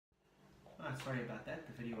Sorry about that,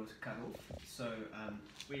 the video was cut off. So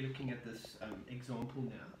we're looking at this example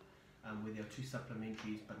now where there are two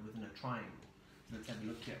supplementaries but within a triangle. So let's have a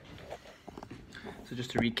look here. So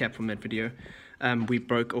just to recap from that video, we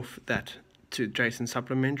broke off that to adjacent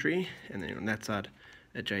supplementary, and then on that side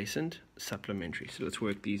adjacent supplementary. So let's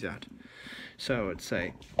work these out. So I'd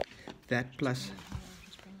say that plus,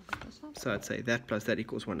 that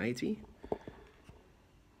equals 180.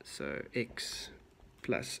 So x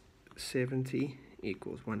plus 70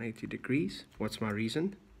 equals 180 degrees. What's my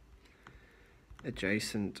reason?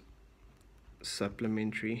 Adjacent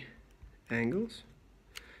supplementary angles.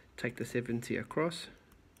 Take the 70 across.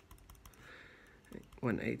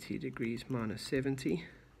 180 degrees minus 70.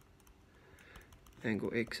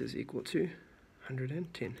 Angle x is equal to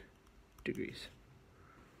 110 degrees.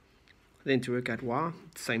 Then to work out y,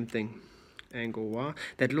 same thing. Angle y.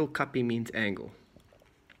 That little cuppy means angle.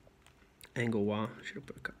 Angle y, should have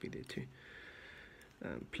put a cuppy there too.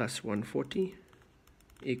 Plus 140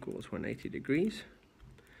 equals 180 degrees.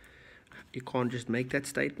 You can't just make that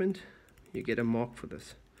statement. You get a mark for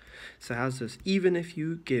this. So how's this? Even if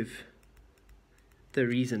you give the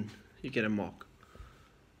reason, you get a mark.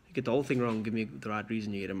 You get the whole thing wrong, give me the right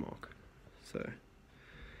reason, you get a mark. So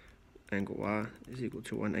angle y is equal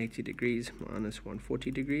to 180 degrees minus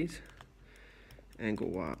 140 degrees. Angle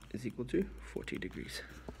y is equal to 40 degrees.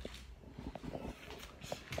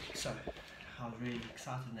 So I was really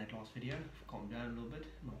excited in that last video. Calm down a little bit.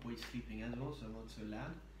 My boy's sleeping as well, so not so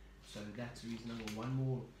loud. So that's reason number one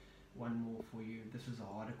more for you. This is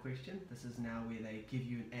a harder question. This is now where they give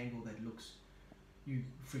you an angle that looks, you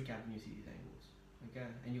freak out when you see these angles. Okay,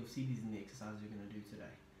 and you'll see these in the exercises we're going to do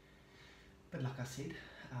today. But like I said,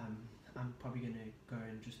 I'm probably going to go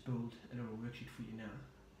and just build a little worksheet for you now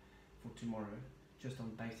for tomorrow, just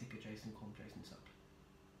on basic adjacent comp, adjacent sub.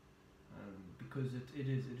 Because it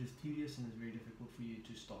is tedious and it's very difficult for you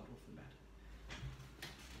to start off the bat.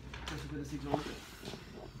 Let's look at this example.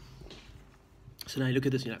 So now you look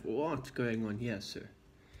at this and you're like, what's going on here, sir?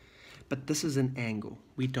 But this is an angle.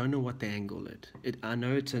 We don't know what the angle is. I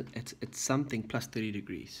know it's something plus 30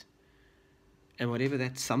 degrees. And whatever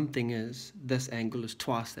that something is, this angle is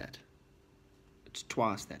twice that. It's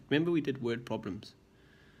twice that. Remember we did word problems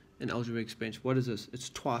in algebraic expansion. What is this? It's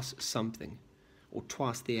twice something, or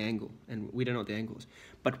twice the angle, and we don't know what the angle is.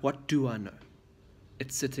 But what do I know?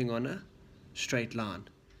 It's sitting on a straight line,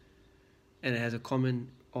 and it has a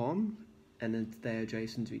common arm, and they're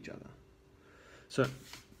adjacent to each other. So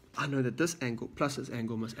I know that this angle plus this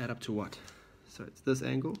angle must add up to what? So it's this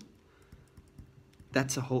angle.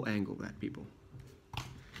 That's a whole angle, that, people.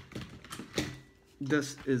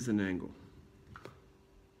 This is an angle,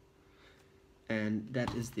 and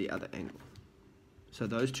that is the other angle. So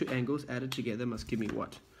those two angles added together must give me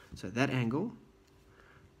what? So that angle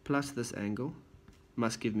plus this angle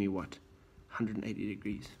must give me what? 180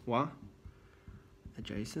 degrees. Why?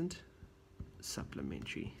 Adjacent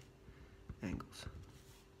supplementary angles.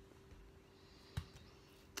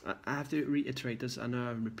 I have to reiterate this. I know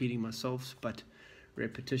I'm repeating myself, but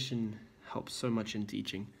repetition helps so much in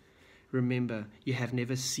teaching. Remember, you have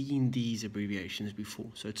never seen these abbreviations before,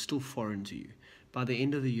 so it's still foreign to you. By the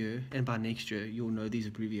end of the year and by next year, you'll know these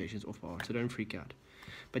abbreviations off by heart, so don't freak out.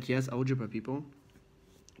 But here's algebra, people.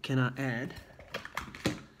 Can I add,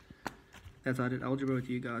 as I did algebra with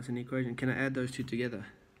you guys in the equation, can I add those two together?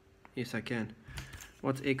 Yes, I can.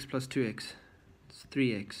 What's x plus 2x? It's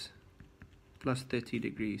 3x plus 30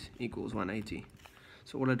 degrees equals 180.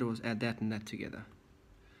 So all I do is add that and that together.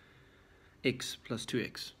 X plus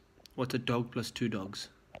 2x. What's a dog plus 2 dogs?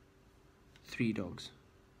 3 dogs.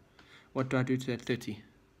 What do I do to that 30?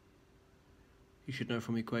 You should know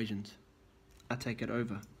from equations. I take it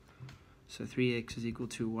over. So 3x is equal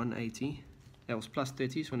to 180. That was plus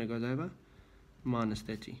 30, so when it goes over, minus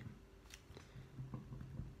 30.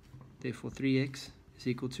 Therefore 3x is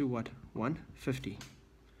equal to what? 150.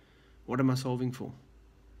 What am I solving for?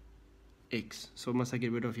 X. So what must I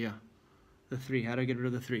get rid of here? The 3. How do I get rid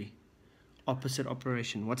of the 3? Opposite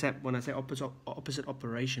operation. When I say opposite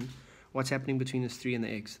operation, what's happening between this 3 and the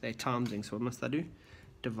x? They're timesing. So what must I do?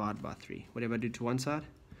 Divide by 3. Whatever I do to one side,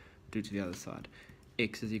 do to the other side.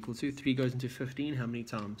 X is equal to 3 goes into 15. How many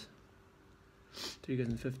times? 3 goes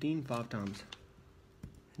into 15 5 times.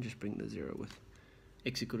 And just bring the 0 with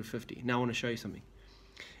x equal to 50. Now I want to show you something.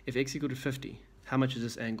 If x equal to 50, how much is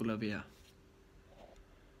this angle over here?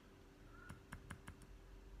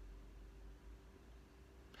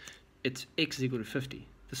 It's x is equal to 50.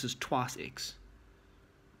 This is twice x.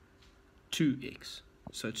 2x.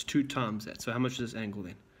 So it's 2 times that. So how much is this angle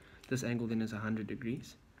then? This angle then is 100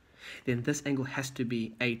 degrees. Then this angle has to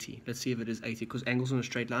be 80. Let's see if it is 80, because angles on a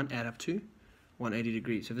straight line add up to 180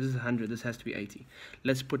 degrees. So if this is 100, this has to be 80.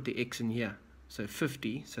 Let's put the x in here. So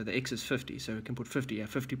 50, so the x is 50, so we can put 50. Yeah,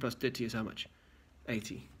 50 plus 30 is how much?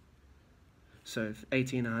 80. So if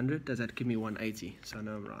 80 and 100, does that give me 180? So I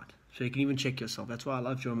know I'm right. So you can even check yourself. That's why I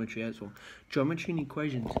love geometry as well. Geometry and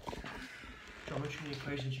equations. Geometry and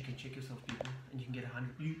equations, you can check yourself, people, and you can get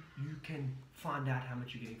 100. You can find out how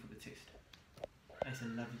much you're getting for the test. That's a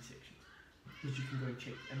lovely section. Because you can go and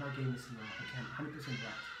check, am I getting this right? Okay, I'm 100%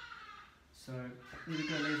 right. So there we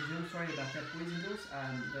go, ladies and gentlemen. Sorry about that, boys and girls.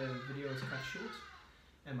 The video was cut short,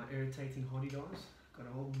 and my irritating hoddies got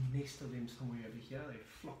a whole nest of them somewhere over here. They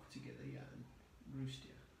flock together here and roost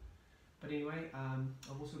here. But anyway,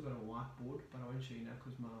 I've also got a whiteboard, but I won't show you now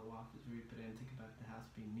because my wife is very pedantic about the house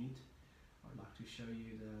being neat. I'd like to show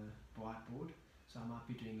you the whiteboard, so I might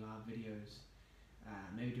be doing live videos,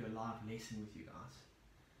 maybe do a live lesson with you guys.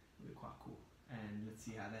 It'll be quite cool, and let's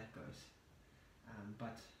see how that goes.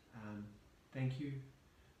 Thank you.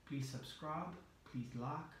 Please subscribe, please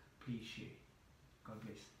like, please share. God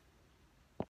bless.